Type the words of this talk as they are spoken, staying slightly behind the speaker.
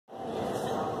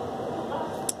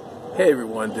Hey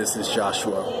everyone, this is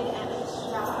Joshua.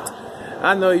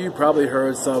 I know you probably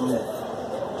heard some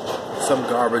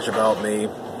garbage about me.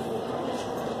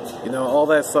 You know, all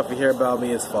that stuff you hear about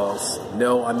me is false.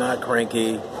 No, I'm not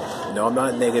cranky. No, I'm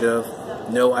not negative.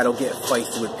 No, I don't get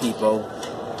feisty with people.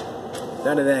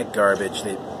 None of that garbage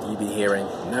that you be hearing.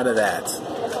 None of that.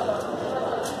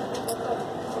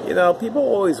 You know, people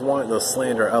always want to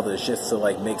slander others just to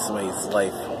make somebody's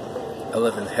life a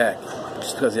living heck,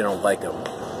 just because they don't like them.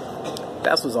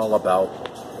 That's what it's all about.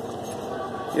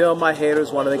 You know, my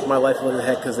haters want to make my life a living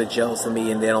heck because they're jealous of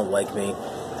me and they don't like me.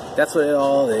 That's what it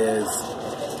all is.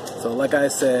 So like I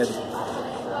said,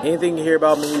 anything you hear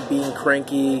about me being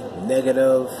cranky,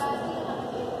 negative,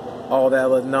 all that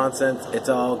other nonsense, it's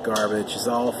all garbage. It's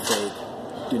all fake.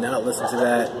 Do not listen to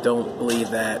that. Don't believe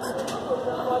that.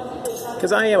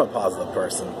 Because I am a positive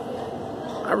person.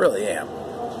 I really am.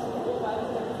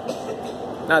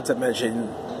 Not to mention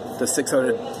the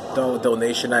 $600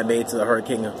 donation I made to the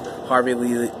Hurricane Harvey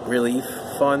Relief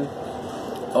Fund.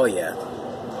 Oh yeah.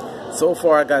 So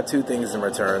far I got two things in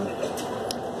return.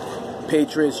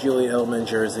 Patriots Julie Edelman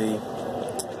jersey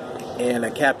and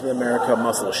a Captain America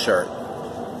muscle shirt.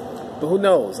 But who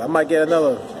knows? I might get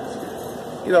another,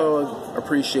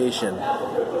 appreciation.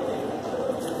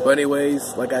 But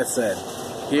anyways, like I said,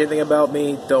 hear anything about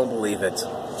me, don't believe it.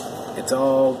 It's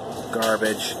all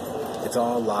garbage. It's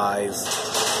all lies.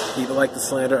 People like to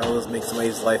slander others, make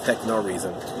somebody's life heck for no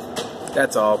reason.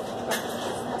 That's all.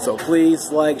 So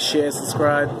please like, share,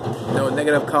 subscribe. No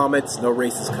negative comments, no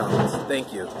racist comments.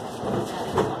 Thank you.